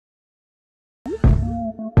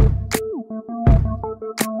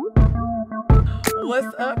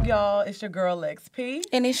What's up, y'all? It's your girl Lex P.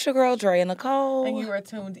 And it's your girl Dre Nicole. And you are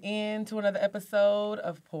tuned in to another episode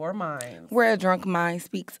of Poor Minds, where a drunk mind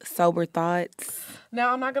speaks sober thoughts.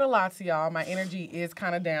 Now, I'm not going to lie to y'all. My energy is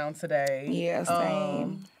kind of down today. Yeah,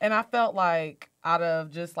 same. And I felt like out of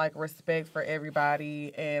just like respect for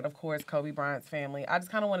everybody and, of course, Kobe Bryant's family, I just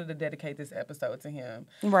kind of wanted to dedicate this episode to him.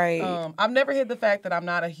 Right. I've never hid the fact that I'm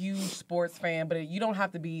not a huge sports fan, but you don't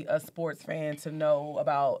have to be a sports fan to know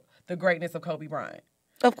about the greatness of Kobe Bryant.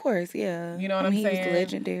 Of course, yeah. You know what I'm saying? He was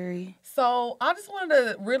legendary. So I just wanted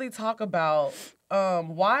to really talk about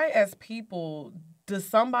why, as people, does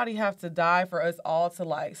somebody have to die for us all to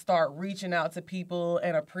like start reaching out to people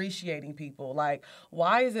and appreciating people? Like,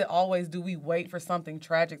 why is it always do we wait for something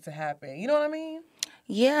tragic to happen? You know what I mean?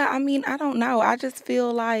 Yeah, I mean, I don't know. I just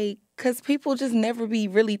feel like, because people just never be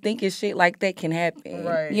really thinking shit like that can happen.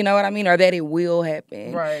 Right. You know what I mean? Or that it will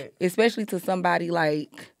happen. Right. Especially to somebody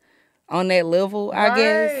like on that level, I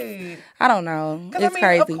guess. I don't know. It's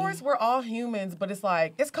crazy. Of course, we're all humans, but it's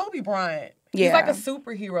like, it's Kobe Bryant. Yeah. He's like a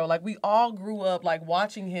superhero. Like, we all grew up, like,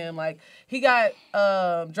 watching him. Like, he got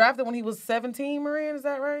drafted when he was 17, Marin, is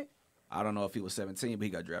that right? I don't know if he was 17, but he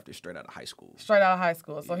got drafted straight out of high school. Straight out of high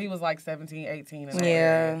school. So he was like 17, 18. In that Yeah.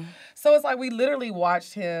 area. So it's like we literally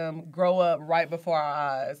watched him grow up right before our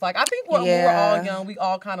eyes. Like, I think when we were all young, we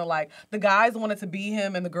all kind of like, the guys wanted to be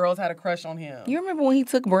him and the girls had a crush on him. You remember when he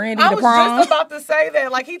took Brandy to prom? I was just about to say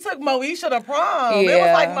that. Like, he took Moesha to prom. Yeah. It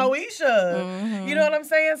was like Moesha. Mm-hmm. You know what I'm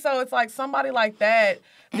saying? So it's like somebody like that,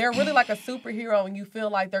 they're really like a superhero and you feel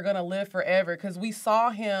like they're going to live forever because we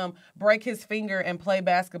saw him break his finger and play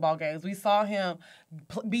basketball games. We saw him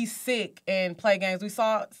be sick and play games. We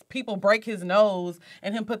saw people break his nose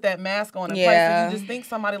and him put that mask on and play. So you just think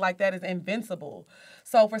somebody like that is invincible.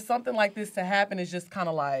 So for something like this to happen is just kind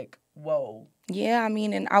of like, whoa. Yeah, I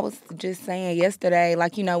mean, and I was just saying yesterday,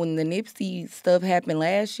 like, you know, when the Nipsey stuff happened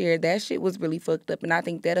last year, that shit was really fucked up. And I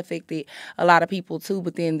think that affected a lot of people, too.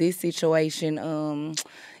 But then this situation,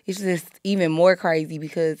 it's just even more crazy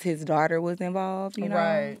because his daughter was involved, you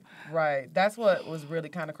know? Right. That's what was really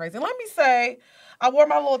kind of crazy. And let me say, I wore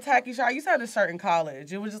my little tacky shirt. I used to have this shirt in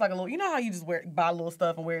college. It was just like a little, you know how you just buy little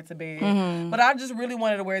stuff and wear it to bed? Mm-hmm. But I just really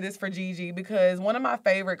wanted to wear this for Gigi because one of my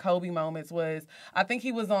favorite Kobe moments was, I think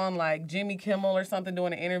he was on like Jimmy Kimmel or something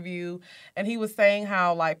doing an interview. And he was saying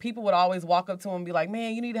how like people would always walk up to him and be like,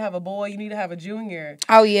 man, you need to have a boy. You need to have a junior.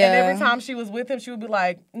 Oh, yeah. And every time she was with him, she would be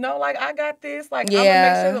like, no, like I got this. Like I'm going to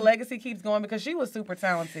make sure the legacy keeps going because she was super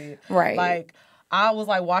talented. Right. Like, I was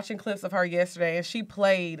like watching clips of her yesterday and she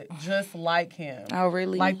played just like him. Oh,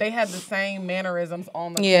 really? Like they had the same mannerisms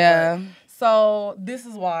on the court. So this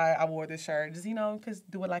is why I wore this shirt. Just, you know, because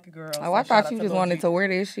do it like a girl. Oh, I thought you just wanted to wear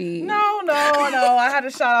this shit. No. I had to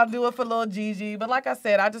shout out, do it for little Gigi. But like I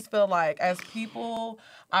said, I just feel like as people,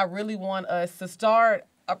 I really want us to start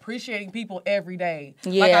appreciating people every day.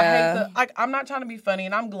 Yeah. I'm not trying to be funny,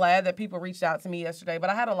 and I'm glad that people reached out to me yesterday, but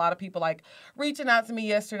I had a lot of people, like, reaching out to me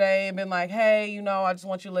yesterday and been like, hey, you know, I just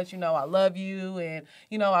want you to let you know I love you, and,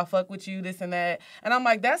 you know, I fuck with you, this and that. And I'm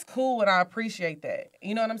like, that's cool, and I appreciate that.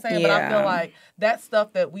 You know what I'm saying? Yeah. But I feel like that's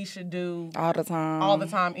stuff that we should do all the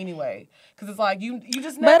time anyway. Because it's like, you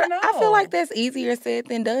just never know. I feel like that's easier said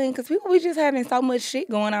than done, because people be just having so much shit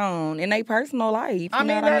going on in their personal life.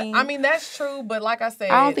 I mean, that's true, but like I said,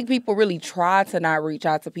 I don't think people really try to not reach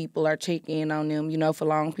out to people or check in on them, you know, for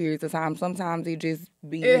long periods of time. Sometimes it just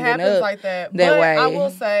be happens like that. But way. I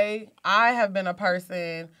will say, I have been a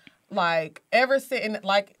person, like, ever since,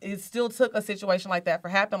 like, it still took a situation like that for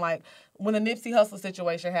happen. Like, when the Nipsey Hussle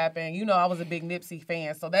situation happened, you know, I was a big Nipsey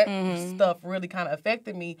fan, so that stuff really kind of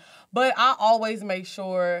affected me. But I always make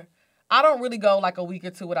sure I don't really go like a week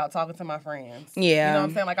or two without talking to my friends. Yeah. You know what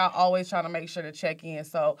I'm saying? Like, I always try to make sure to check in.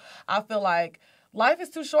 So I feel like life is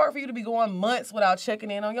too short for you to be going months without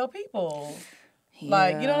checking in on your people. Yeah.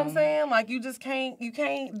 Like, you know what I'm saying? Like, you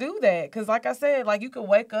can't do that. Because like I said, like, you could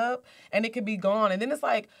wake up and it could be gone. And then it's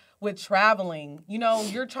like with traveling, you know,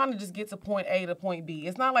 you're trying to just get to point A to point B.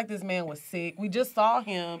 It's not like this man was sick. We just saw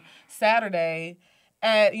him Saturday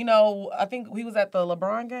at, you know, I think he was at the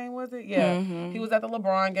LeBron game, was it? Yeah. Mm-hmm. He was at the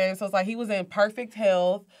LeBron game. So it's like he was in perfect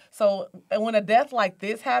health. So when a death like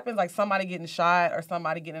this happens, like somebody getting shot or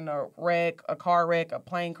somebody getting in a wreck, a car wreck, a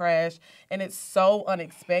plane crash, and it's so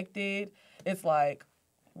unexpected, it's like,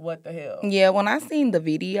 what the hell? Yeah, when I seen the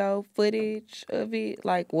video footage of it,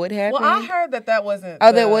 like what happened. Well, I heard that wasn't.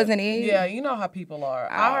 That wasn't it? Yeah, you know how people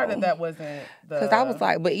are. I heard that wasn't the. Because I was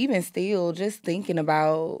like, but even still, just thinking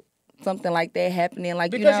about something like that happening.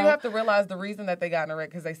 Like, because you have to realize the reason that they got in a wreck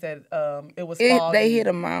because they said it was foggy. They hit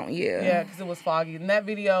a mountain, yeah. Yeah, because it was foggy. In that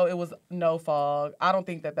video, it was no fog. I don't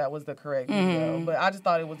think that was the correct video, but I just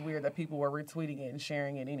thought it was weird that people were retweeting it and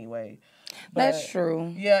sharing it anyway. But, that's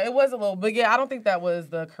true. Yeah, it was a little, but yeah, I don't think that was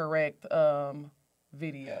the correct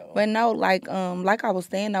video. But no, like I was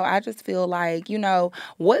saying though, I just feel like,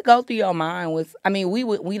 what go through your mind was, I mean,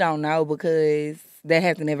 we don't know because that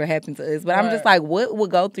hasn't ever happened to us. But I'm just like, what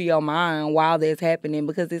would go through your mind while that's happening?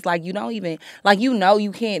 Because it's like you don't even, like,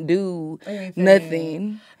 you can't do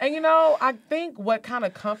nothing. And I think what kind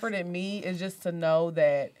of comforted me is just to know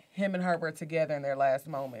that him and her were together in their last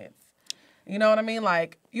moments. You know what I mean?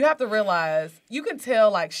 Like, you have to realize, you can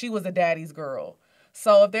tell, like, she was a daddy's girl.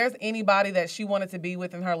 So if there's anybody that she wanted to be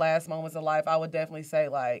with in her last moments of life, I would definitely say,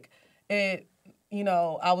 like, I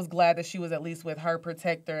was glad that she was at least with her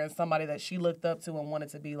protector and somebody that she looked up to and wanted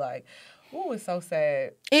to be like. Ooh, it's so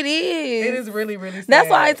sad. It is. It is really, really sad. That's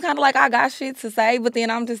why it's kind of like I got shit to say, but then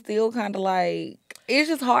I'm just still kind of like, it's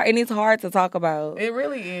just hard, and it's hard to talk about. It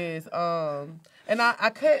really is. And I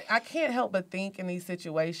can't help but think in these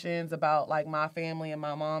situations about like my family and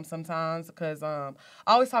my mom sometimes because I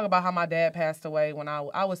always talk about how my dad passed away when I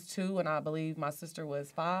was 2 and I believe my sister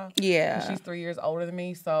was 5. Yeah. And she's 3 years older than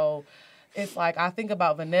me, so it's like I think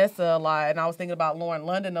about Vanessa a lot and I was thinking about Lauren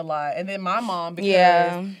London a lot and then my mom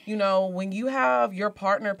because when you have your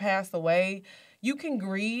partner pass away, you can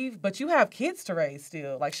grieve, but you have kids to raise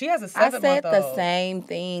still. Like she has a 7-month-old. I said the same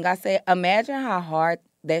thing. I said, imagine how hard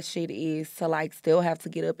that shit is to like still have to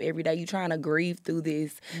get up every day. You trying to grieve through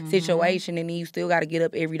this situation and then you still got to get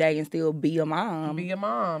up every day and still be a mom. Be a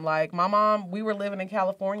mom. Like my mom, we were living in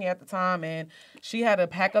California at the time and she had to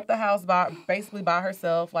pack up the house basically by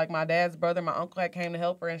herself. Like my dad's brother, my uncle had came to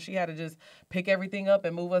help her and she had to just pick everything up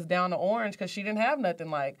and move us down to Orange because she didn't have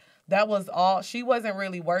nothing. Like that was all. She wasn't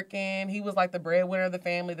really working. He was like the breadwinner of the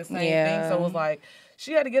family, the same thing. So it was like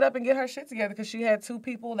she had to get up and get her shit together because she had 2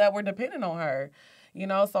 people that were dependent on her.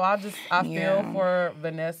 So I feel for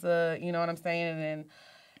Vanessa, you know what I'm saying?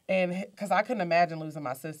 And because I couldn't imagine losing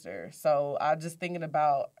my sister. So I just thinking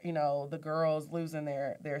about, the girls losing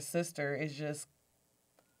their sister is just,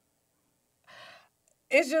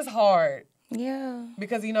 it's just hard. Yeah.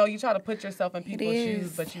 Because, you try to put yourself in people's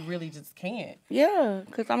shoes, but you really just can't. Yeah.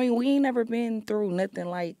 Because, we ain't never been through nothing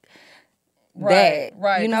like Right.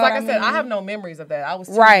 You know, like I said, I have no memories of that. I was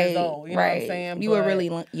 2 years old. You know what I'm saying? You were really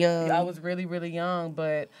young. I was really, really young.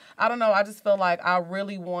 But I don't know. I just feel like I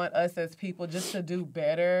really want us as people just to do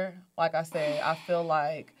better. Like I said, I feel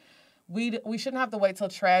like we shouldn't have to wait till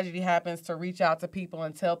tragedy happens to reach out to people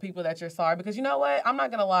and tell people that you're sorry. Because you know what? I'm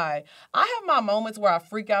not going to lie. I have my moments where I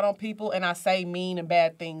freak out on people and I say mean and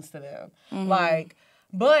bad things to them.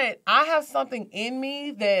 But I have something in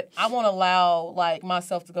me that I won't allow, like,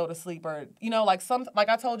 myself to go to sleep or, like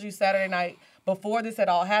I told you Saturday night before this had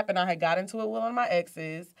all happened, I had got into it with one of my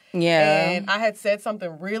exes. Yeah. And I had said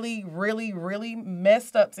something really, really, really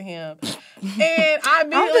messed up to him. And I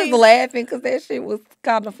immediately... I'm just laughing because that shit was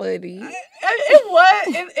kind of funny.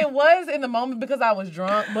 It was in the moment because I was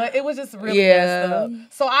drunk, but it was just really messed up.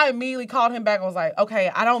 So I immediately called him back and was like,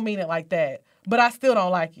 okay, I don't mean it like that, but I still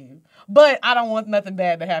don't like you. But I don't want nothing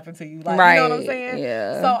bad to happen to you. Like, you know what I'm saying?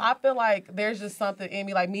 Yeah. So I feel like there's just something in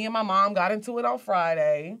me. Like, me and my mom got into it on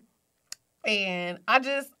Friday. And I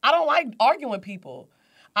don't like arguing with people.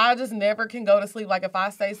 I just never can go to sleep. Like, if I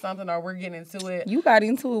say something or we're getting into it. You got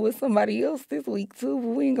into it with somebody else this week, too, but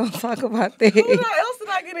we ain't going to talk about that. Who else did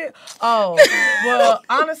I get in? Oh, well,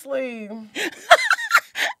 honestly...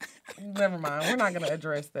 Never mind. We're not going to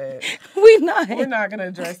address that. We're not going to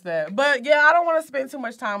address that. But, yeah, I don't want to spend too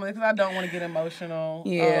much time with it because I don't want to get emotional.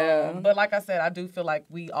 Yeah. But like I said, I do feel like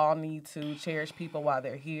we all need to cherish people while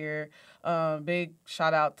they're here. Big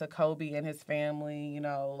shout out to Kobe and his family.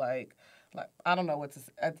 Like I don't know what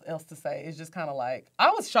else to say. It's just kind of like, I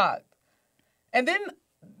was shocked. And then,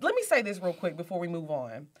 let me say this real quick before we move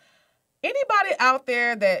on. Anybody out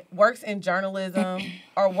there that works in journalism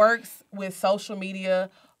or works with social media,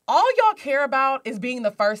 all y'all care about is being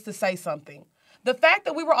the first to say something. The fact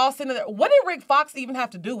that we were all sitting there, what did Rick Fox even have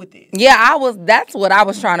to do with this? Yeah, that's what I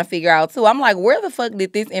was trying to figure out, too. I'm like, where the fuck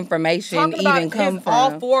did this information even come from?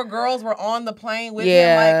 All 4 girls were on the plane with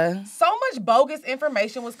him. Like, so much bogus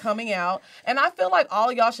information was coming out. And I feel like all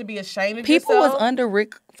of y'all should be ashamed of People yourself. was under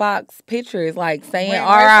Rick Fox pictures, like, saying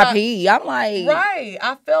R.I.P. I'm like... Right.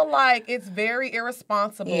 I feel like it's very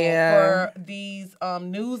irresponsible for these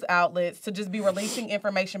news outlets to just be releasing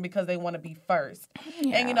information because they want to be first.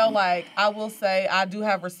 Yeah. And, I will say, I do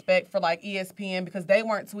have respect for, like, ESPN because they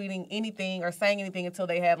weren't tweeting anything or saying anything until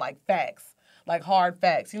they had, like, facts. like hard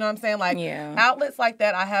facts. You know what I'm saying? Like outlets like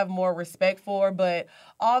that I have more respect for, but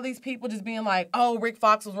all these people just being like, oh, Rick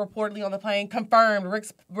Fox was reportedly on the plane, confirmed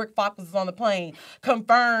Rick Fox was on the plane,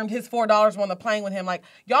 confirmed his $4 were on the plane with him. Like,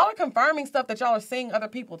 y'all are confirming stuff that y'all are seeing other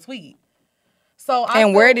people tweet. So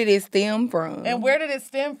where did it stem from? And where did it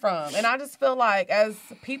stem from? And I just feel like as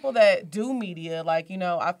people that do media, like, you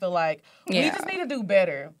know, I feel like we just need to do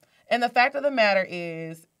better. And the fact of the matter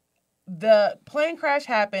is the plane crash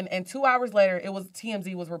happened and 2 hours later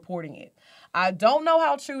TMZ was reporting it. I don't know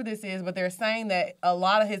how true this is, but they're saying that a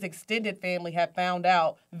lot of his extended family have found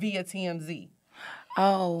out via TMZ.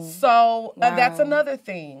 Oh. So that's another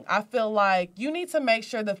thing. I feel like you need to make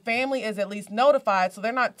sure the family is at least notified so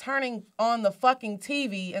they're not turning on the fucking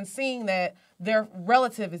TV and seeing that their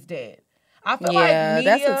relative is dead. I feel like media,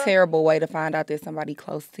 that's a terrible way to find out that somebody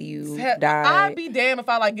close to you died. I'd be damned if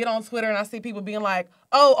I like get on Twitter and I see people being like,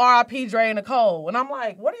 oh, R.I.P. Dre and Nicole. And I'm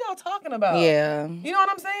like, what are y'all talking about? Yeah. You know what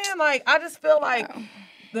I'm saying? Like, I just feel like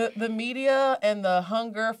the media and the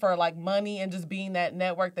hunger for like money and just being that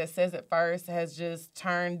network that says it first has just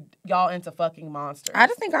turned y'all into fucking monsters. I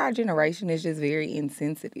just think our generation is just very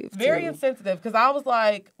insensitive. Very insensitive. Because I was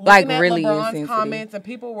like looking at really LeBron's comments and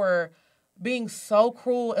people were being so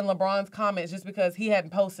cruel in LeBron's comments just because he hadn't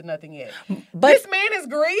posted nothing yet. But this man is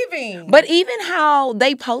grieving. But even how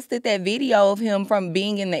they posted that video of him from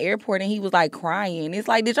being in the airport and he was like crying. It's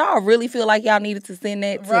like, did y'all really feel like y'all needed to send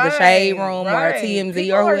that to the Shade Room or TMZ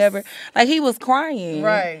people or whoever? Like, he was crying.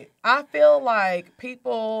 Right. I feel like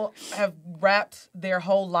people have wrapped their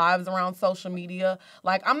whole lives around social media.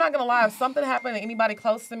 Like, I'm not going to lie, if something happened to anybody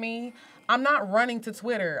close to me, I'm not running to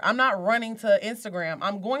Twitter. I'm not running to Instagram.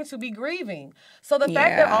 I'm going to be grieving. So the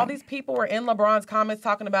fact that all these people were in LeBron's comments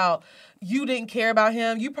talking about you didn't care about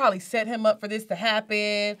him, you probably set him up for this to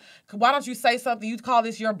happen. Why don't you say something? You call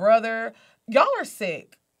this your brother. Y'all are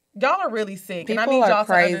sick. Y'all are really sick. People and I need y'all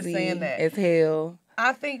to crazy understand that. as hell.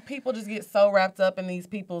 I think people just get so wrapped up in these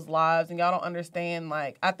people's lives and y'all don't understand,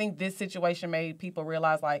 like, I think this situation made people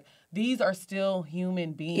realize, like, these are still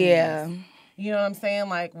human beings. Yeah. You know what I'm saying?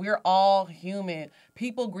 Like, we're all human.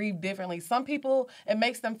 People grieve differently. Some people, it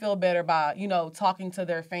makes them feel better by, you know, talking to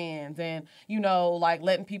their fans and, you know, like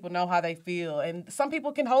letting people know how they feel. And some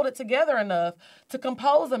people can hold it together enough to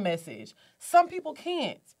compose a message. Some people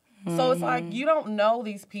can't. So it's like, you don't know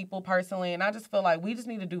these people personally. And I just feel like we just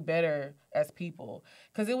need to do better as people.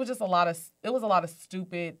 Because it was just a lot of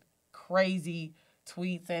stupid, crazy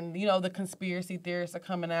tweets. And, you know, the conspiracy theorists are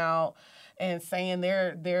coming out and saying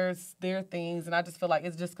their things, and I just feel like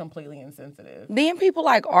it's just completely insensitive. Then people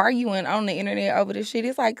like arguing on the internet over this shit.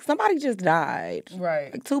 It's like somebody just died.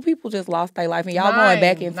 Right. Like 2 people just lost their life, and y'all going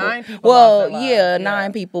back and forth. 9 people lost their lives.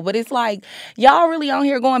 9 people. But it's like y'all really on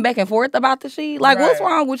here going back and forth about the shit. Like, what's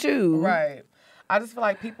wrong with you? Right. I just feel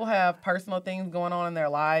like people have personal things going on in their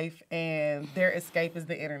life, and their escape is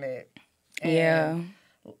the internet. And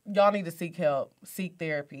y'all need to seek help, seek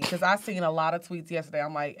therapy. Because I seen a lot of tweets yesterday.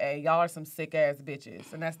 I'm like, hey, y'all are some sick ass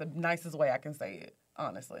bitches. And that's the nicest way I can say it,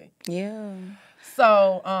 honestly. Yeah.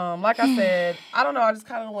 So, like I said, I don't know. I just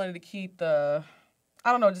kind of wanted to keep just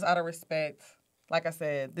out of respect. Like I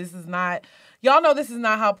said, y'all know this is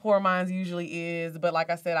not how Poor Minds usually is. But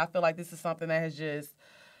like I said, I feel like this is something that has just,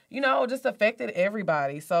 you know, just affected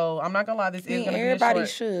everybody. So I'm not going to lie, this is going to be everybody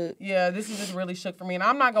shook. Yeah, this is just really shook for me. And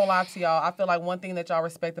I'm not going to lie to y'all. I feel like one thing that y'all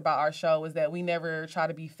respect about our show is that we never try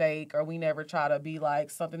to be fake or we never try to be like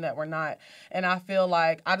something that we're not. And I feel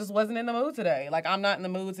like I just wasn't in the mood today. Like, I'm not in the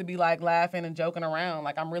mood to be like laughing and joking around.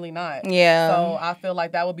 Like, I'm really not. Yeah. So I feel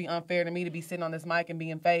like that would be unfair to me to be sitting on this mic and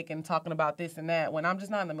being fake and talking about this and that when I'm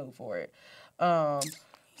just not in the mood for it.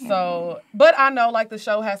 So, but I know, like, the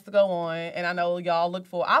show has to go on, and I know y'all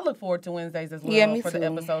I look forward to Wednesdays as well for the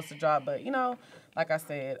episodes to drop, but, you know, like I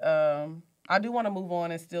said, I do want to move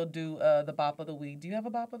on and still do the Bop of the Week. Do you have a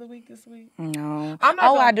Bop of the Week this week? No.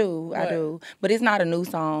 I do. But it's not a new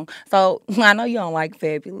song. So, I know you don't like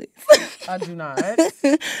Fabulous. I do not.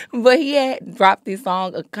 But he had dropped this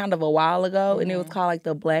song kind of a while ago, and it was called, like,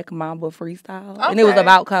 the Black Mamba Freestyle. Okay. And it was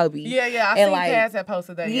about Kobe. Yeah. I seen Cass had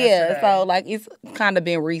posted that yesterday. Yeah, so, like, it's kind of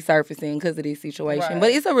been resurfacing because of this situation. Right.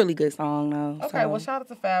 But it's a really good song, though. Okay, well, shout out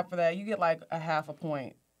to Fab for that. You get, like, a half a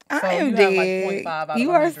point. So I am dead. Like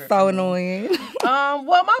you are so annoying. Well,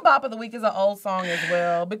 my Bop of the Week is an old song as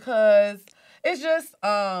well because it's just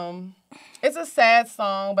it's a sad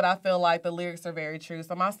song, but I feel like the lyrics are very true.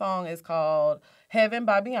 So my song is called Heaven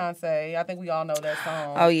by Beyonce. I think we all know that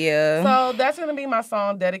song. Oh, yeah. So that's going to be my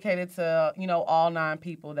song dedicated to, you know, all 9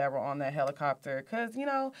 people that were on that helicopter because, you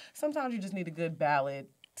know, sometimes you just need a good ballad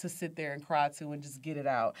to sit there and cry to and just get it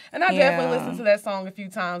out. And I definitely listened to that song a few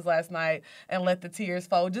times last night and let the tears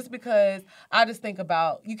flow, just because I just think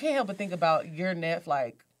about, you can't help but think about your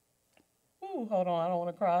like, ooh, hold on, I don't want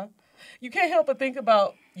to cry. You can't help but think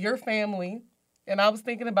about your family. And I was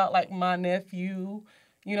thinking about, like, my nephew,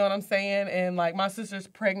 you know what I'm saying? And, like, my sister's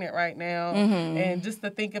pregnant right now. Mm-hmm. And just to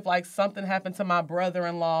think if, like, something happened to my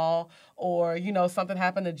brother-in-law or, you know, something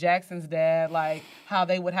happened to Jackson's dad, like, how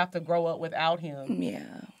they would have to grow up without him.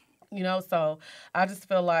 Yeah. You know, so I just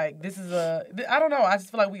feel like this is I don't know, I just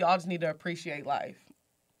feel like we all just need to appreciate life.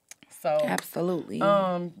 So. Absolutely.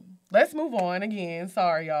 Let's move on again.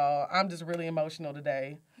 Sorry, y'all. I'm just really emotional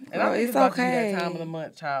today. And I think it's about to be that time of the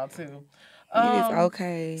month, child, too. It is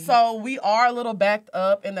okay. So we are a little backed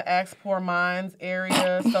up in the Ask Poor Minds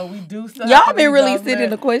area. So we do still Y'all been really sending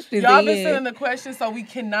the questions. Y'all been sending the questions, so we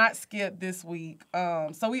cannot skip this week.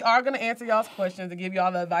 So we are going to answer y'all's questions and give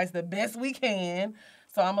y'all the advice the best we can.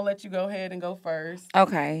 So I'm going to let you go ahead and go first.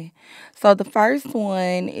 Okay. So the first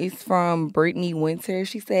one is from Brittany Winter.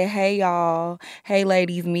 She said, hey, y'all. Hey,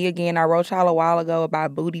 ladies. Me again. I wrote y'all a while ago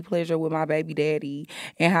about booty pleasure with my baby daddy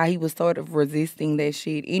and how he was sort of resisting that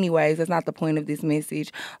shit. Anyways, that's not the point of this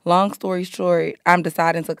message. Long story short, I'm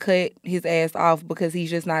deciding to cut his ass off because he's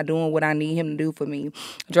just not doing what I need him to do for me.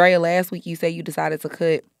 Drea, last week you said you decided to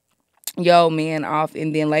cut yo man off,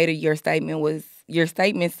 and then later your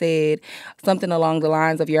statement said something along the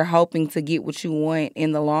lines of you're hoping to get what you want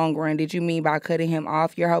in the long run. Did you mean by cutting him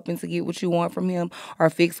off you're hoping to get what you want from him or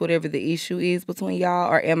fix whatever the issue is between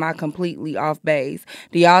y'all, or am I completely off base?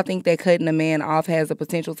 Do y'all think that cutting a man off has the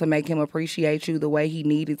potential to make him appreciate you the way he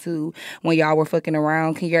needed to when y'all were fucking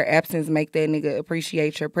around? Can your absence make that nigga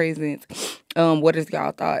appreciate your presence? What is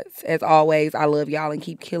y'all thoughts? As always, I love y'all and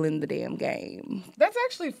keep killing the damn game. That's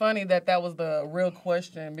actually funny that was the real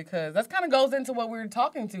question, because that kind of goes into what we were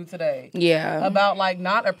talking to today. Yeah. About, like,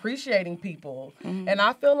 not appreciating people. Mm-hmm. And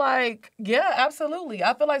I feel like, yeah, absolutely.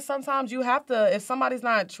 I feel like sometimes you have to, if somebody's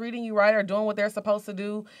not treating you right or doing what they're supposed to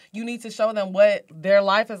do, you need to show them what their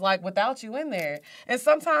life is like without you in there. And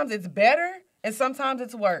sometimes it's better. And sometimes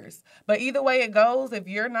it's worse. But either way it goes,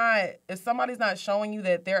 if somebody's not showing you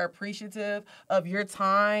that they're appreciative of your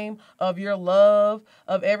time, of your love,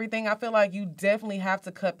 of everything, I feel like you definitely have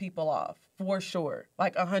to cut people off. For sure.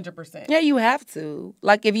 Like 100%. Yeah, you have to.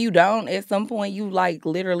 Like, if you don't, at some point, you, like,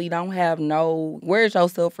 literally don't have where's your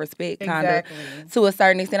self-respect, kind of, to a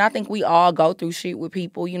certain extent. I think we all go through shit with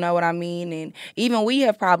people, you know what I mean? And even we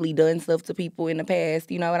have probably done stuff to people in the past,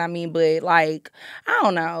 you know what I mean? But, like, I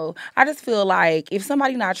don't know. I just feel like if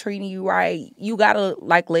somebody not treating you right, you gotta,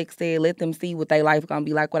 like Lex said, let them see what their life gonna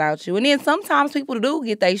be like without you. And then sometimes people do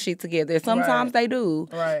get their shit together. Sometimes they do.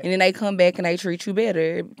 Right. And then they come back and they treat you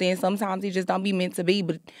better. Then sometimes just don't be meant to be,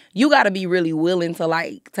 but you got to be really willing to,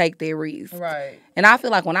 like, take that risk. Right. And I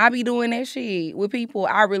feel like when I be doing that shit with people,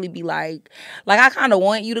 I really be like I kind of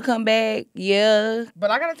want you to come back, yeah.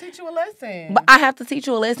 But I got to teach you a lesson. But I have to teach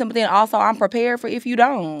you a lesson, but then also I'm prepared for if you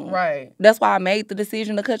don't. Right. That's why I made the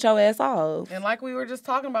decision to cut your ass off. And like we were just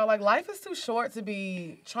talking about, like, life is too short to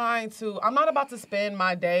be I'm not about to spend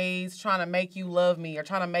my days trying to make you love me or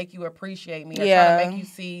trying to make you appreciate me or trying to make you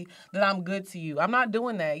see that I'm good to you. I'm not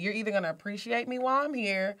doing that. You're either going to appreciate me while I'm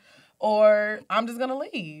here or I'm just going to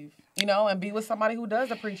leave. You know, and be with somebody who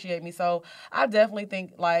does appreciate me. So I definitely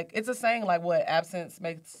think, like, it's a saying, like, what, absence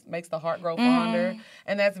makes the heart grow fonder.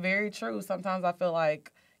 And that's very true. Sometimes I feel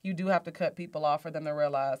like you do have to cut people off for them to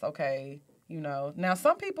realize, okay, you know. Now,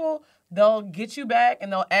 some people, they'll get you back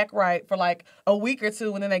and they'll act right for, like, a week or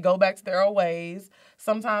two and then they go back to their old ways.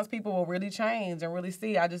 Sometimes people will really change and really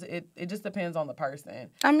see. It just depends on the person.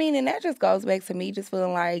 I mean, and that just goes back to me just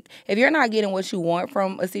feeling like if you're not getting what you want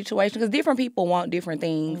from a situation, because different people want different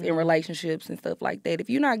things in relationships and stuff like that. If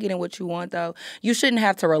you're not getting what you want, though, you shouldn't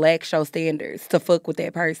have to relax your standards to fuck with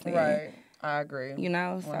that person. Right. I agree. You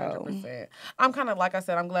know, so 100%. I'm kind of, like I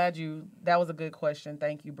said, I'm glad that was a good question.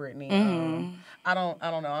 Thank you, Brittany. I don't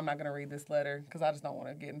know. I'm not gonna read this letter because I just don't want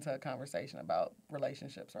to get into a conversation about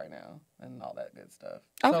relationships right now and all that good stuff.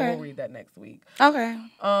 Okay. So we'll read that next week. Okay.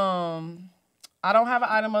 I don't have an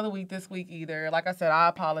item of the week this week either. Like I said, I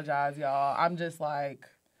apologize, y'all. I'm just like,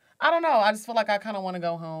 I don't know. I just feel like I kind of want to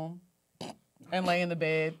go home and lay in the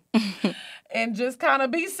bed. And just kind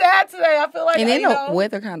of be sad today. I feel like, and then the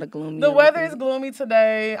weather kind of gloomy. The weather is gloomy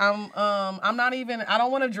today. I'm not even. I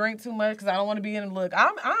don't want to drink too much because I don't want to be in the look.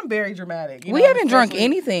 I'm very dramatic. We haven't drunk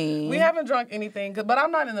anything. We haven't drunk anything, but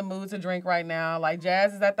I'm not in the mood to drink right now. Like,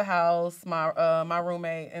 Jazz is at the house, my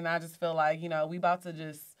roommate, and I just feel like, you know, we about to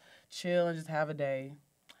just chill and just have a day.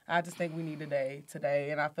 I just think we need a day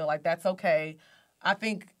today, and I feel like that's okay. I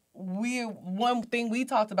think one thing we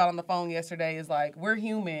talked about on the phone yesterday is like we're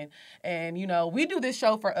human, and you know we do this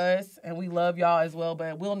show for us, and we love y'all as well.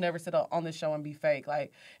 But we'll never sit on this show and be fake.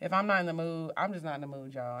 Like if I'm not in the mood, I'm just not in the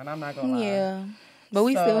mood, y'all, and I'm not gonna lie. Yeah. But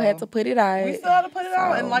we still had to put it out. We still had to put it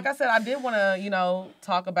out. And like I said, I did want to, you know,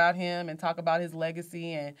 talk about him and talk about his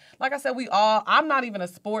legacy. And like I said, I'm not even a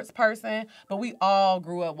sports person, but we all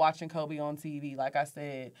grew up watching Kobe on TV, like I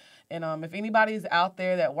said. And if anybody's out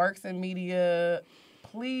there that works in media,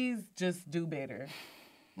 please just do better.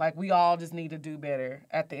 Like we all just need to do better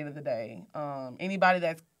at the end of the day. Anybody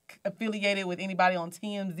that's affiliated with anybody on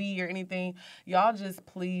TMZ or anything, y'all just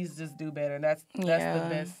please just do better. That's the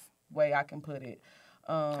best way I can put it.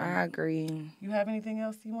 I agree. You have anything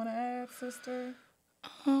else you want to add, sister?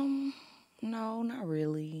 No, not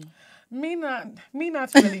really. Me not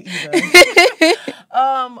really either.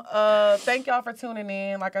 Thank y'all for tuning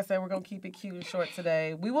in. Like I said, we're gonna keep it cute and short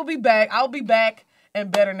today. We will be back. I'll be back and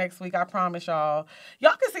better next week. I promise y'all.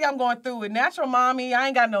 Y'all can see I'm going through it. Natural mommy. I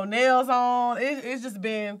ain't got no nails on. It's just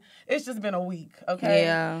been a week. Okay.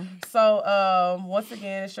 Yeah. So once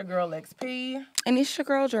again, it's your girl XP. And it's your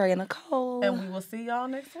girl Dre Nicole. And we will see y'all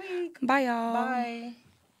next week. Bye, y'all. Bye.